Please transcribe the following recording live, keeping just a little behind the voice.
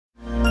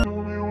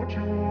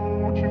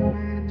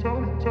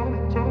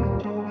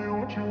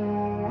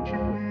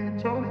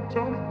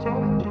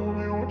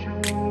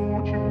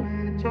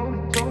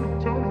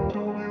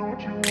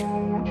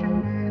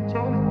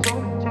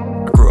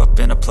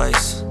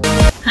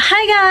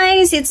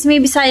guys, it's me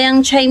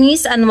Bisayang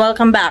Chinese and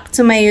welcome back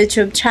to my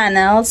YouTube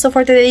channel. So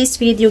for today's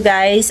video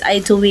guys, I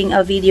doing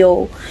a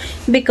video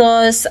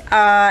because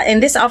in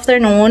this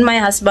afternoon my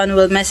husband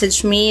will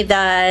message me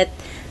that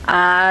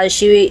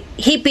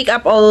he picked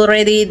up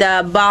already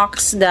the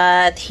box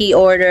that he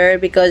ordered,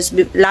 because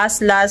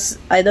last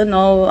I don't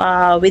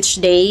know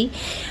which day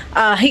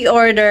he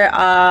ordered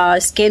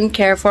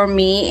skincare for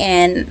me,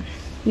 and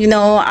you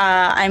know,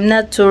 I'm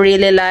not to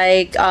really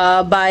like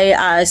buy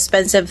a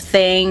expensive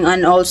thing,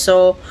 and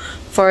also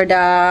for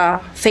the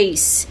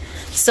face.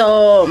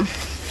 So,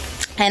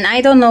 and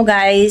I don't know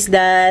guys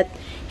that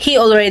he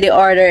already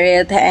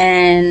ordered it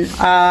and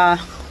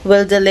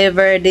will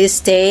deliver this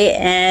day,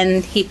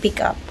 and he pick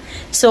up.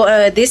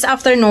 So this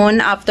afternoon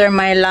after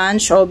my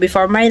lunch or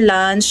before my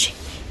lunch,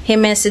 he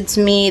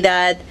messaged me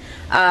that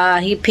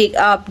he picked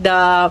up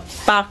the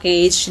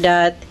package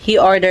that he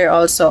ordered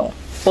also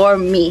for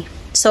me.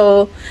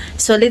 So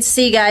let's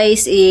see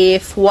guys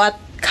if what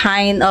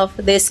kind of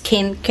this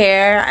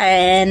skincare,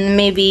 and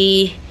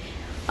maybe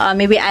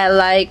I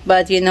like,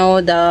 but you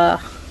know the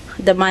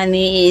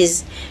money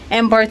is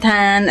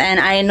important, and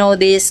I know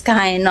this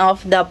kind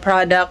of the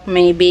product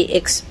may be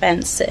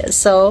expensive.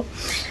 So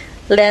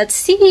let's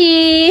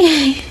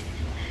see.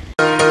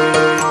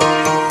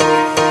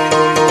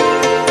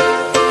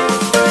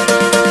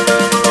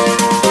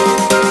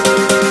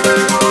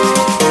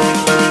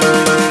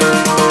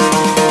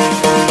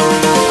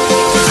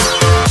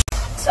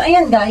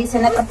 Ayan guys,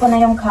 sinet up ko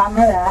na yung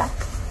camera.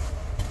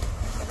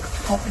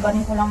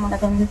 Kukubanin ko lang muna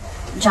yung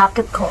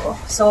jacket ko.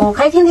 So,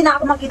 kahit hindi na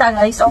ako makita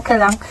guys, okay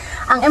lang.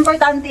 Ang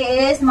importante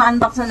is,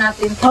 ma-unbox na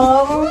natin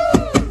tong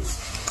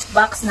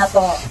box na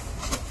to.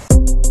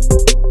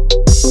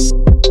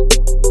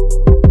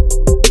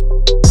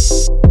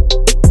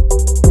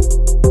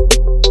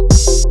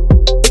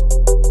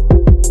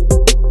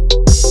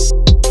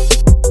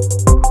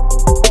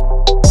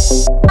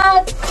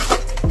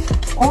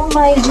 Oh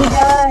my God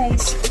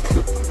guys!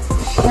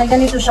 May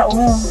ganito siya,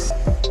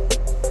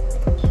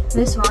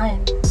 This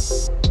one.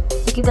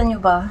 Nakita nyo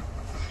ba?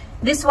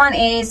 This one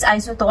is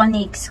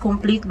Isotonics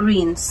Complete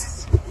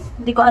Greens.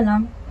 Hindi ko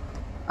alam.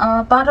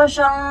 Para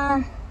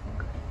siyang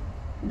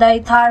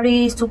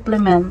dietary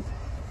supplement.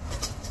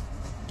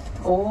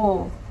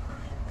 Oh.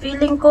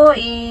 Feeling ko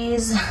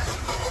is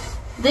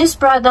this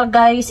product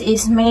guys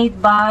is made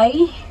by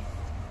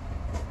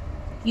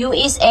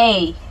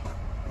USA.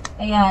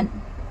 Ayan.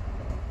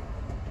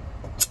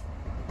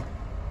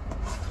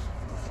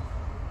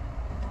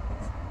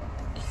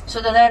 So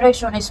the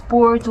direction is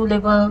pour 2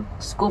 level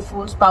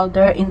scoopfuls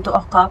powder into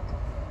a cup.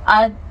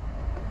 Add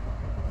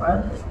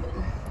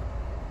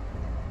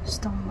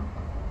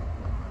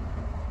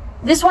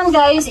this one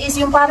guys is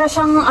yung para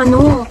siyang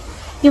ano,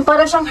 yung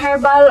para siyang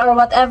herbal or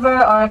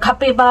whatever, or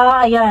kape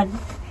ba, ayan.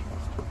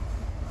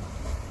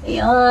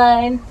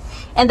 Ayan.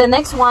 And the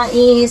next one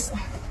is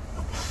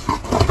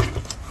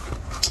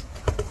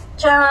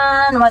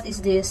charan, what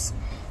is this?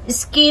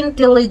 Skin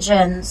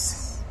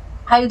Intelligence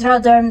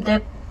Hydraderm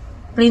Depth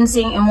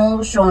Cleansing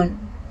Emulsion.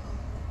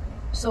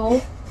 So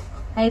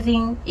I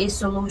think is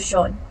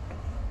solution.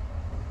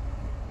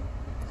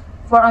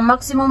 For a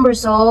maximum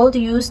result,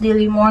 use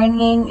daily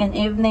morning and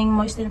evening.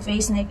 Moisten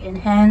face, neck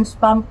and hands.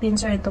 Pump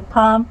cleanser into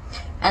palm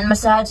and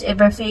massage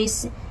every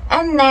face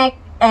and neck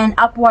and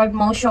upward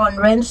motion.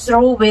 Rinse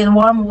through with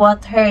warm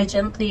water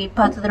gently.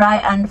 Pat dry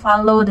and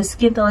follow the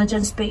Skin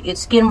Intelligence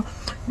Skin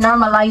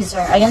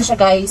Normalizer. Ayan siya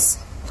guys.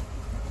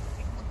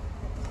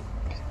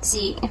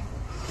 See.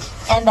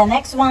 And the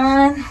next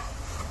one,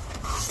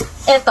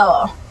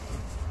 ito.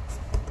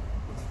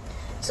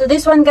 So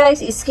this one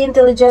guys is Skin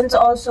Intelligence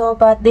also,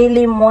 but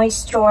Daily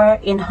Moisture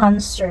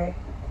Enhancer.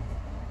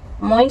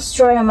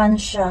 Moisture naman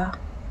siya.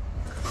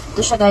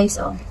 Ito siya guys,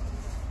 oh.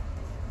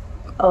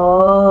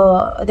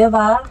 Oh,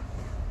 diba?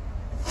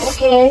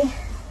 Okay.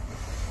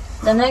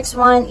 The next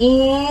one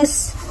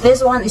is,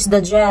 this one is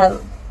the gel.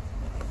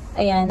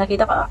 Ayan,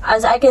 nakita ko.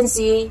 As I can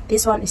see,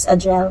 this one is a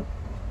gel.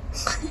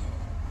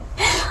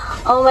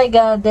 Oh my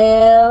God,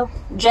 the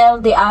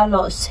gel de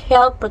aloes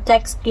help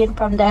protect skin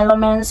from the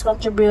elements,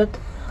 contribute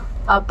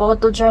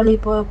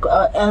photogenic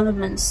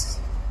elements.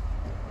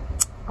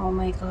 Oh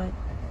my God.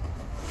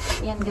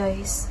 Yan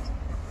guys.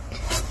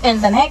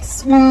 And the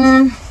next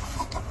one,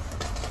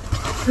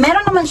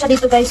 meron naman siya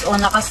dito guys,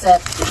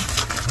 nakaset.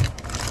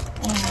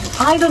 And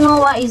I don't know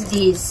what is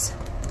this.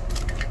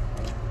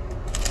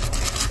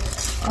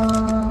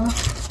 What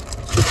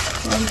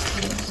is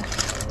this?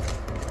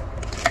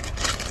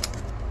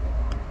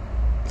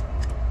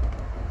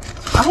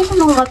 I don't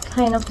know what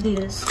kind of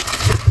this,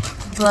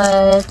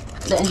 but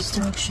the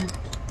instruction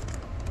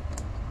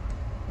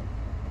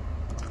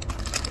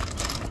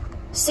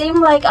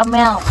same like a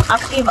milk,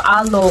 active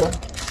aloe.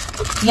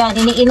 Yan,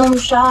 iniinom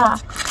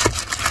siya.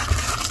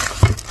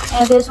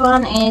 And this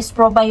one is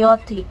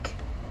probiotic,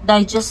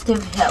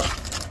 digestive health.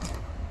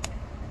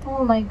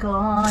 Oh my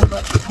God,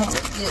 what kind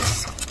of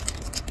this?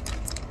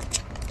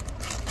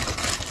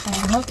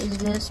 And what is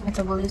this?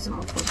 Metabolism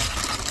of food.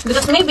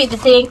 Because maybe they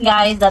think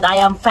guys that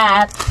I am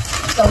fat.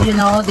 So, you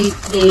know,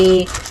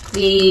 they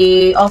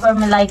they offer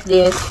me like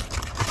this.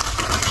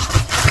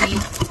 See?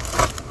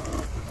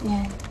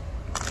 Yeah.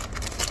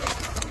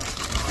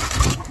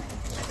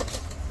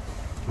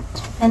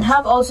 And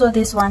have also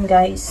this one,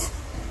 guys.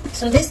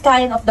 So this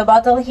kind of the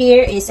bottle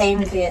here is same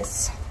with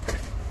this.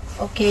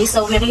 Okay,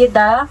 so we read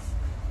the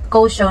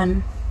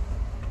caution.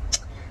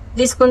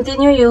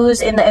 Discontinue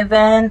use in the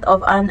event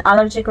of an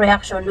allergic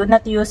reaction. Do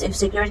not use if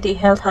security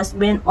health has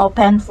been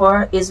opened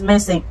for is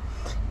missing.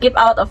 Keep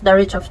out of the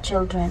reach of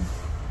children.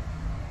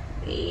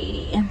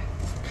 Okay.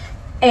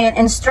 And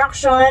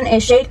instruction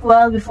is shake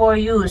well before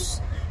use.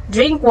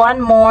 Drink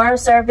 1 more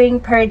serving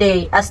per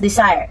day as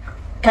desired.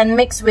 Can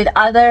mix with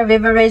other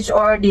beverage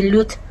or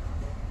dilute.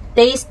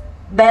 Taste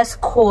best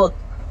cold.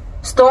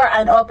 Store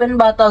an open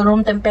bottle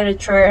room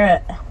temperature.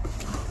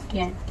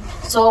 Yan.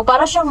 So,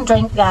 para siyang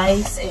drink,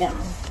 guys. Ayan.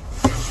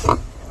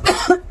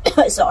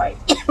 Sorry.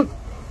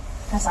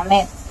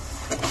 Kasamit.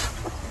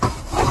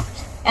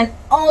 And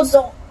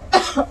also,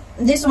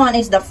 this one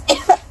is the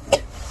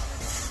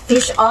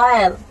fish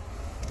oil.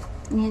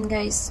 Yan,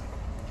 guys.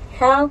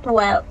 Health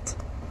wealth.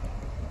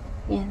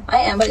 Yan.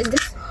 What is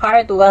this?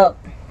 Heart wealth.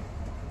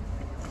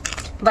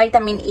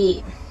 Vitamin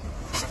E.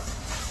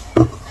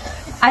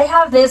 I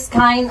have this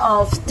kind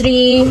of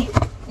 3.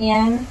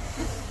 Yan.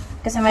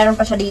 Kasi meron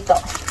pa siya dito.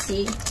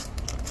 See?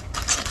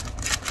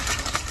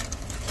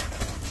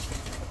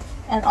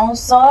 And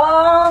also,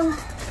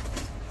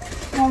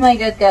 oh my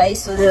god,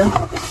 guys. So,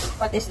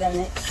 what is the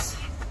next?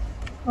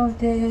 Oh,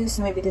 this.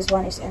 Maybe this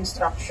one is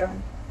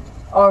instruction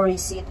or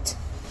receipt.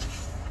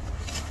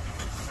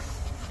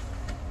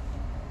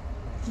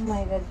 Oh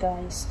my god,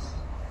 guys.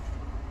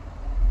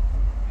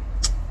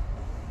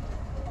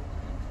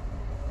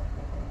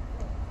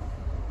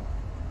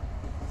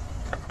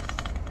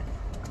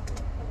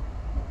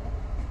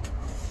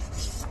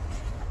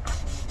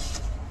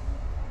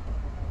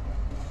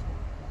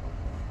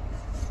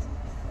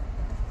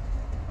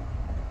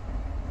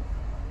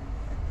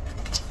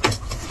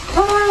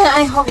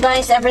 I hope,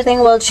 guys, everything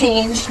will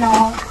change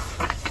now.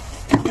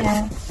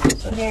 Yeah.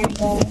 So here we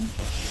go.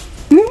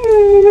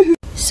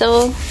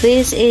 So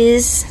this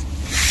is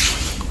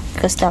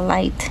because the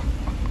light.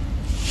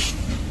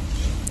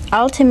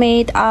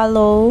 Ultimate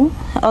Aloe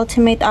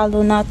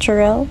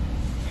Natural.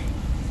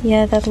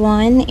 Yeah, that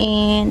one.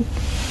 And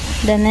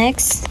the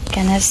next,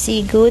 can I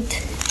see good?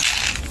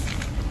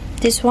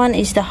 This one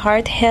is the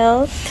Heart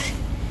Health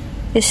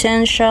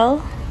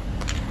Essential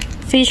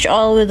Fish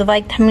Oil with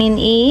Vitamin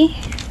E.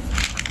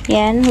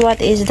 Yan,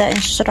 what is the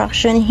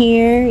instruction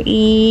here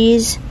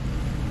is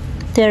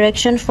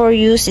direction for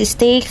use is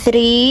take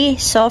 3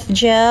 soft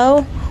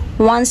gel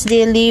once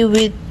daily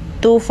with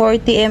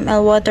 240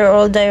 ml water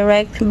or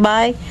direct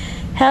by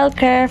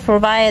healthcare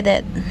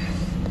provided.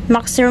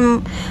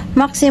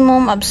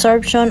 Maximum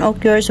absorption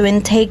occurs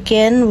when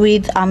taken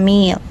with a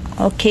meal.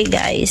 Okay,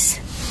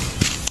 guys.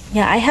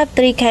 Yeah, I have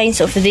 3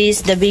 kinds of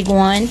this, the big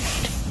one,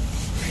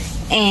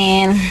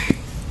 and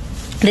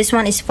this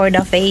one is for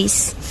the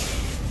face.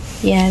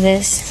 Yeah,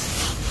 this,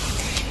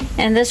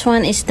 and this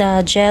one is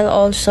the gel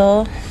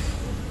also,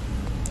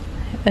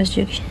 as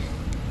you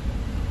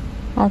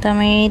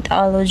Ultimate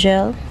Aloe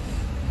Gel.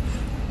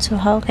 So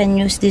how can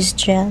use this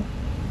gel?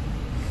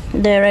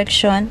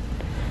 Direction: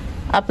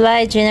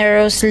 apply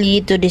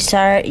generously to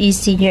desired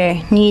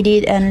easier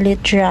needed and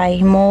let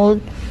dry.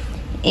 Mold,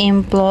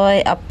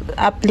 employ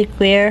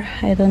appliquer.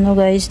 I don't know,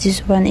 guys,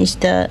 this one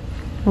is the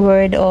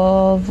word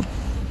of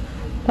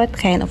what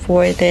kind of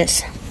word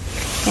is.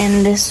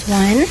 And this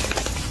one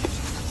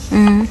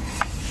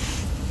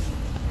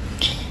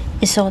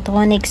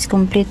Isotonics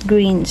Complete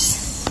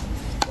Greens.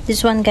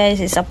 This one,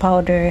 guys, is a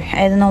powder.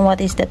 I don't know what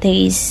is the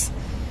taste.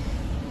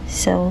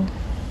 So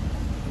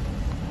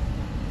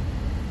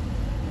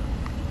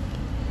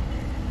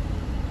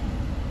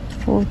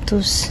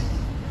photos,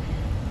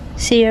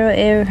 zero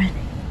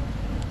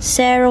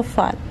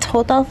fat,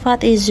 total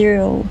fat is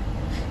 0.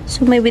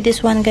 So maybe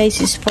this one, guys,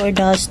 is for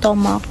the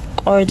stomach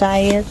or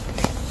diet,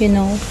 you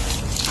know.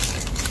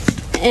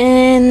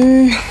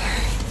 And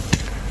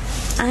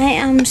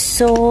I am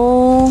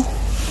so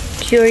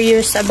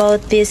curious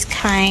about this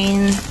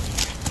kind,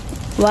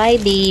 why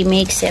they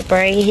make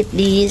separate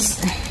these.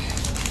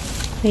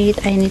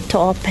 Wait, I need to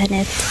open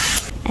it.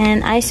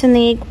 And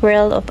Isonic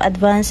World of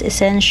Advanced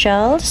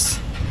Essentials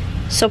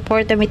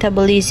support the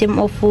metabolism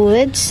of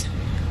foods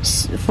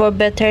for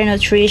better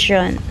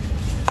nutrition.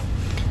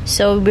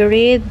 So we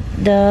read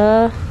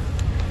the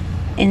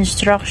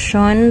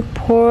instruction.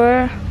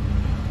 Pour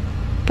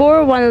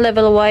 1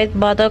 level white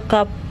bottle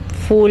cup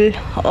full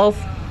of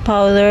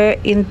powder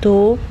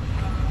into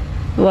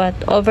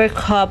over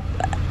cup.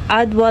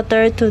 Add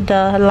water to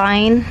the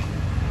line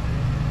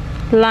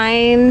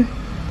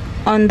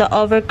on the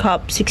over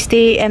cup,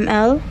 60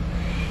 ml,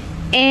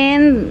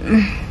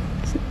 and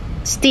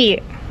stir.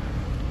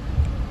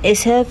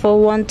 Is helpful.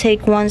 One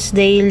take once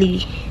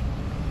daily.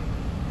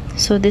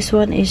 So this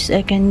one is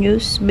I can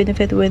use.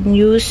 Benefit when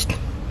used.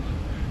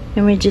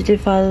 Immediately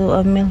follow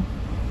a meal.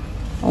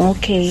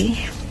 Okay.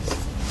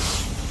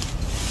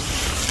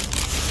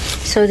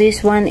 So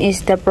this one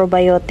is the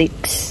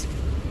probiotics.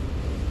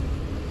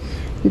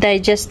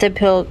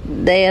 digestible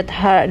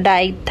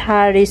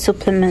dietary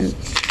supplement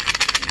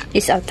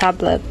is a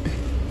tablet.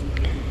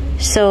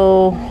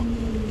 So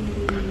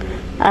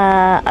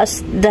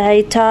as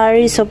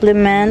dietary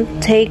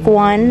supplement, take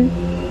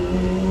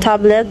 1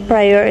 tablet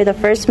prior to the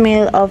first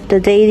meal of the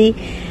day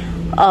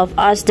of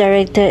as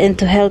directed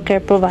into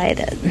healthcare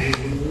provided.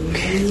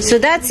 So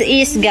that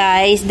is,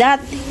 guys, that.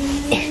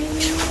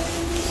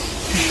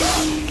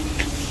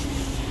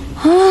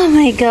 Oh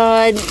my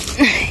god,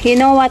 you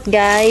know what,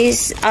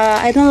 guys,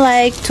 I don't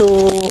like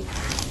to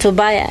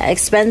buy an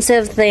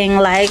expensive thing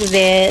like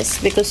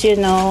this, because you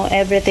know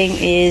everything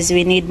is,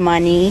 we need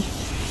money.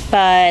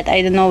 But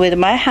I don't know, with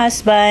my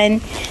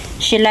husband,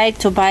 she like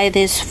to buy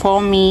this for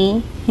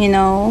me, you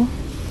know.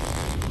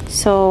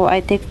 So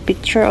I take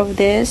picture of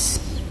this.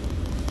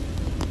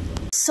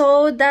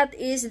 So that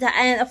is the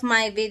end of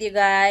my video,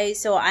 guys.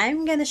 So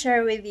I'm gonna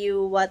share with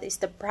you what is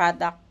the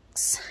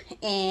products,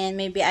 and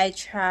maybe I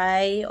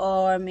try,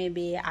 or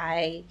maybe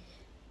I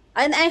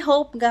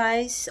hope,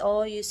 guys.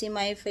 Oh, you see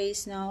my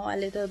face now a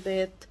little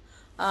bit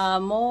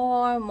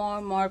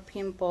more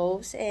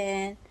pimples,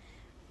 and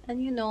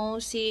you know,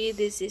 see,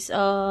 this is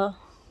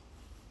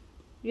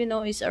you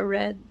know, it's a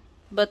red,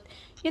 but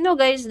you know,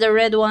 guys, the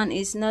red one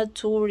is not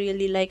too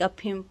really like a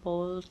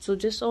pimple, so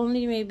just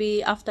only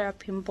maybe after a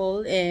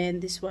pimple,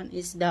 and this one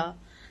is the,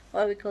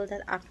 what we call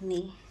that,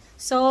 acne.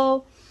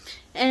 So,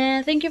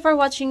 and thank you for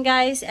watching,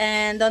 guys,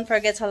 and don't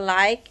forget to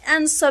like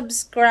and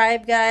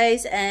subscribe,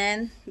 guys,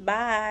 and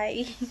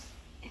bye.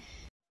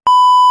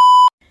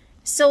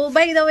 So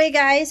by the way,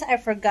 guys, I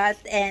forgot,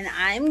 and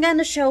I'm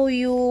gonna show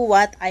you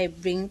what I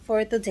bring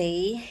for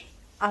today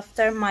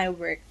after my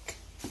work.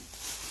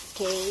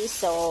 Okay,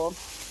 so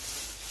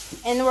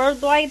in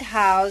Worldwide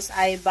House,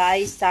 I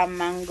buy some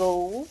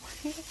mango,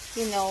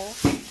 you know,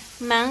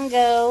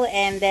 mango,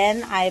 and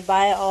then I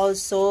buy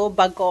also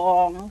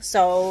bagoong.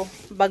 So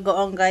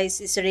bagoong, guys,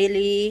 is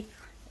really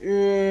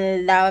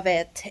love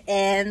it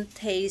and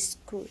tastes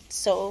good.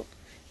 So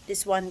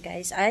this one,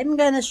 guys, I'm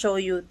gonna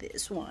show you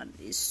this one.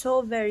 It's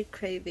so very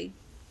craving.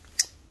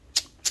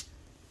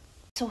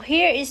 So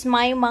here is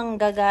my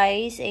manga,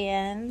 guys,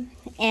 and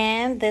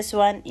this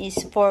one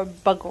is for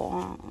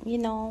bagoong, you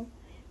know,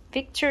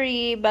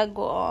 victory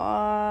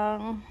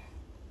bagoong.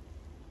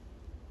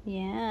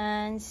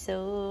 Yan,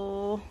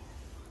 so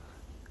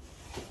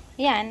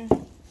yan,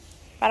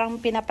 parang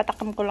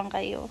pinapatakam ko lang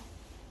kayo.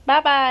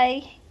 Bye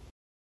bye.